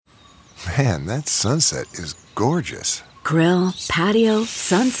Man, that sunset is gorgeous. Grill, patio,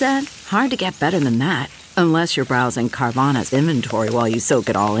 sunset. Hard to get better than that. Unless you're browsing Carvana's inventory while you soak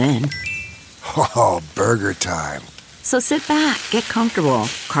it all in. Oh, burger time. So sit back, get comfortable.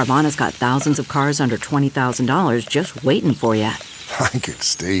 Carvana's got thousands of cars under $20,000 just waiting for you. I could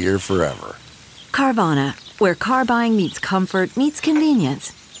stay here forever. Carvana, where car buying meets comfort meets convenience.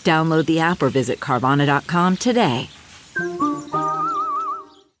 Download the app or visit Carvana.com today.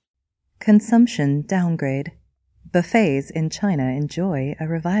 Consumption downgrade. Buffets in China enjoy a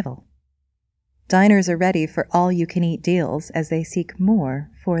revival. Diners are ready for all-you-can-eat deals as they seek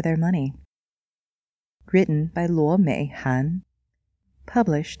more for their money. Written by Luo Mei Han.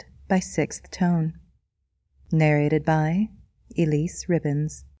 Published by Sixth Tone. Narrated by Elise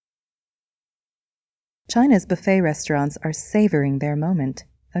Ribbons. China's buffet restaurants are savoring their moment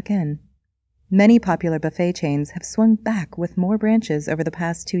again. Many popular buffet chains have swung back with more branches over the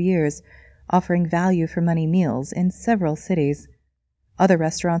past 2 years, offering value-for-money meals in several cities. Other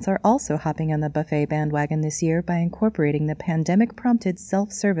restaurants are also hopping on the buffet bandwagon this year by incorporating the pandemic-prompted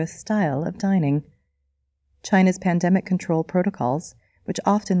self-service style of dining. China's pandemic control protocols, which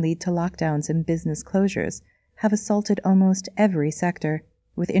often lead to lockdowns and business closures, have assaulted almost every sector,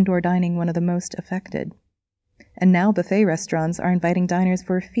 with indoor dining one of the most affected. And now buffet restaurants are inviting diners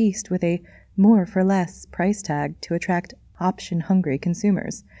for a feast with a more-for-less price tag to attract option-hungry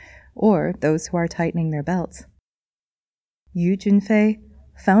consumers, or those who are tightening their belts. Yu Junfei,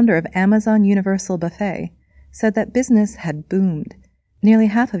 founder of Amazon Universal Buffet, said that business had boomed. Nearly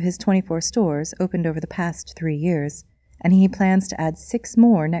half of his 24 stores opened over the past 3 years, and he plans to add 6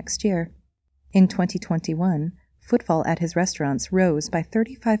 more next year. In 2021, footfall at his restaurants rose by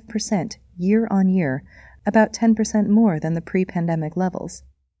 35% year-on-year, about 10% more than the pre-pandemic levels.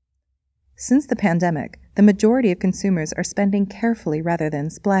 Since the pandemic, the majority of consumers are spending carefully rather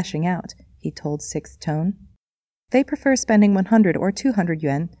than splashing out, he told Sixth Tone. They prefer spending 100 or 200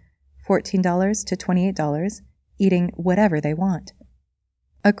 yuan, $14 to $28, eating whatever they want.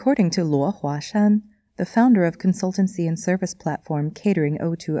 According to Luo Huashan, the founder of consultancy and service platform Catering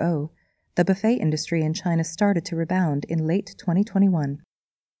 020, the buffet industry in China started to rebound in late 2021.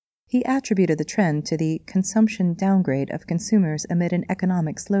 He attributed the trend to the consumption downgrade of consumers amid an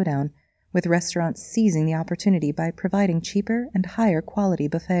economic slowdown, with restaurants seizing the opportunity by providing cheaper and higher quality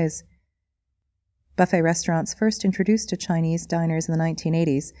buffets. Buffet restaurants, first introduced to Chinese diners in the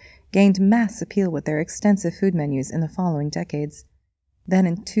 1980s, gained mass appeal with their extensive food menus in the following decades. Then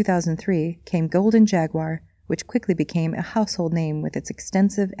in 2003 came Golden Jaguar, which quickly became a household name with its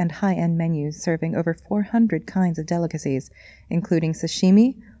extensive and high-end menus serving over 400 kinds of delicacies, including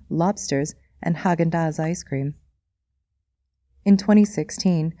sashimi, lobsters, and Haagen-Dazs ice cream. In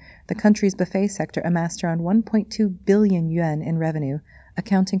 2016, the country's buffet sector amassed around 1.2 billion yuan in revenue,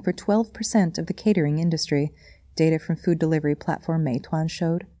 accounting for 12% of the catering industry, data from food delivery platform Meituan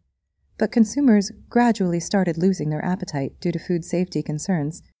showed. But consumers gradually started losing their appetite due to food safety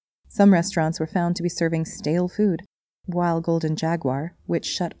concerns. Some restaurants were found to be serving stale food, while Golden Jaguar, which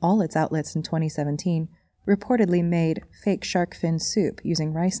shut all its outlets in 2017, reportedly made fake shark fin soup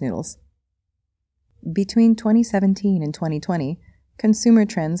using rice noodles. Between 2017 and 2020, consumer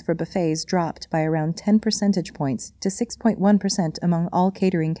trends for buffets dropped by around 10 percentage points to 6.1% among all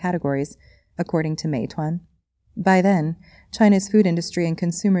catering categories, according to Meituan. By then, China's food industry and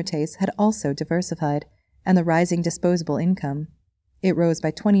consumer tastes had also diversified, and the rising disposable income, it rose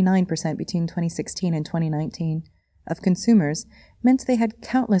by 29% between 2016 and 2019, of consumers meant they had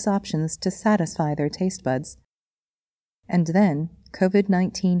countless options to satisfy their taste buds. And then,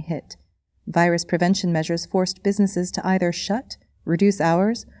 COVID-19 hit. Virus prevention measures forced businesses to either shut, reduce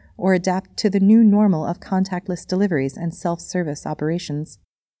hours, or adapt to the new normal of contactless deliveries and self-service operations.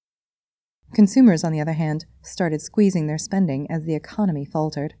 Consumers, on the other hand, started squeezing their spending as the economy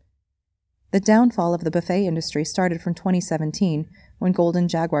faltered. The downfall of the buffet industry started from 2017, when Golden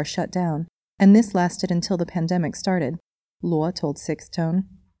Jaguar shut down, and this lasted until the pandemic started, Luo told Sixth Tone.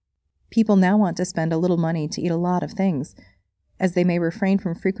 People now want to spend a little money to eat a lot of things. As they may refrain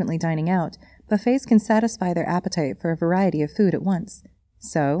from frequently dining out, buffets can satisfy their appetite for a variety of food at once,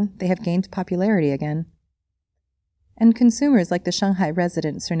 so they have gained popularity again. And consumers like the Shanghai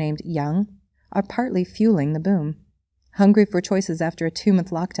resident surnamed Yang are partly fueling the boom. Hungry for choices after a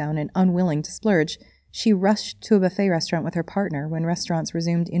 2-month lockdown and unwilling to splurge, she rushed to a buffet restaurant with her partner when restaurants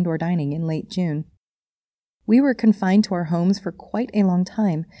resumed indoor dining in late June. We were confined to our homes for quite a long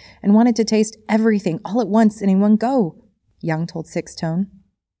time and wanted to taste everything all at once and in one go, Yang told Sixth Tone.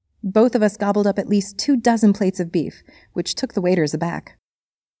 Both of us gobbled up at least 24 plates of beef, which took the waiters aback.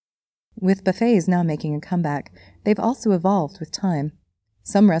 With buffets now making a comeback, they've also evolved with time.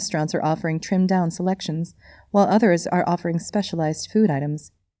 Some restaurants are offering trimmed-down selections, while others are offering specialized food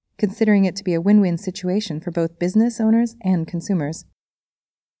items, considering it to be a win-win situation for both business owners and consumers.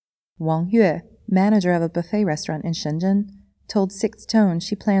 Wang Yue, manager of a buffet restaurant in Shenzhen, told Sixth Tone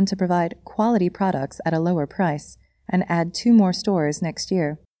she planned to provide quality products at a lower price and add 2 more stores next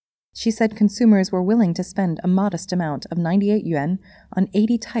year. She said consumers were willing to spend a modest amount of 98 yuan on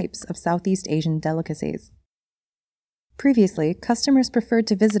 80 types of Southeast Asian delicacies. Previously, customers preferred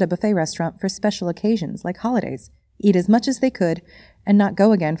to visit a buffet restaurant for special occasions like holidays, eat as much as they could, and not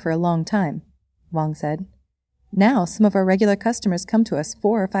go again for a long time, Wang said. Now, some of our regular customers come to us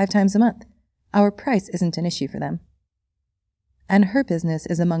 4 or 5 times a month. Our price isn't an issue for them. And her business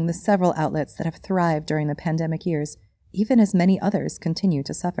is among the several outlets that have thrived during the pandemic years, even as many others continue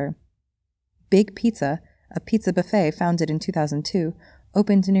to suffer. Big Pizza, a pizza buffet founded in 2002,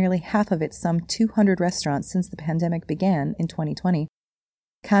 opened nearly half of its some 200 restaurants since the pandemic began in 2020.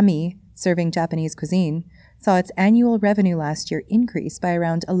 Kami, serving Japanese cuisine, saw its annual revenue last year increase by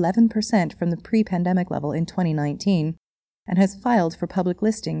around 11% from the pre-pandemic level in 2019, and has filed for public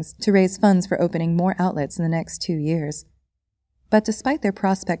listings to raise funds for opening more outlets in the next 2 years. But despite their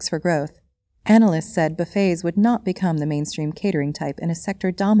prospects for growth, analysts said buffets would not become the mainstream catering type in a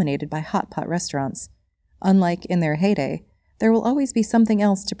sector dominated by hot pot restaurants. Unlike in their heyday, there will always be something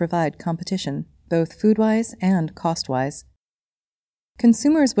else to provide competition, both food-wise and cost-wise.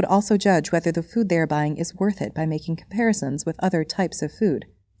 Consumers would also judge whether the food they are buying is worth it by making comparisons with other types of food,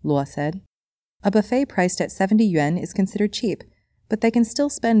 Luo said. A buffet priced at 70 yuan is considered cheap, but they can still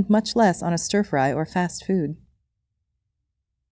spend much less on a stir-fry or fast food.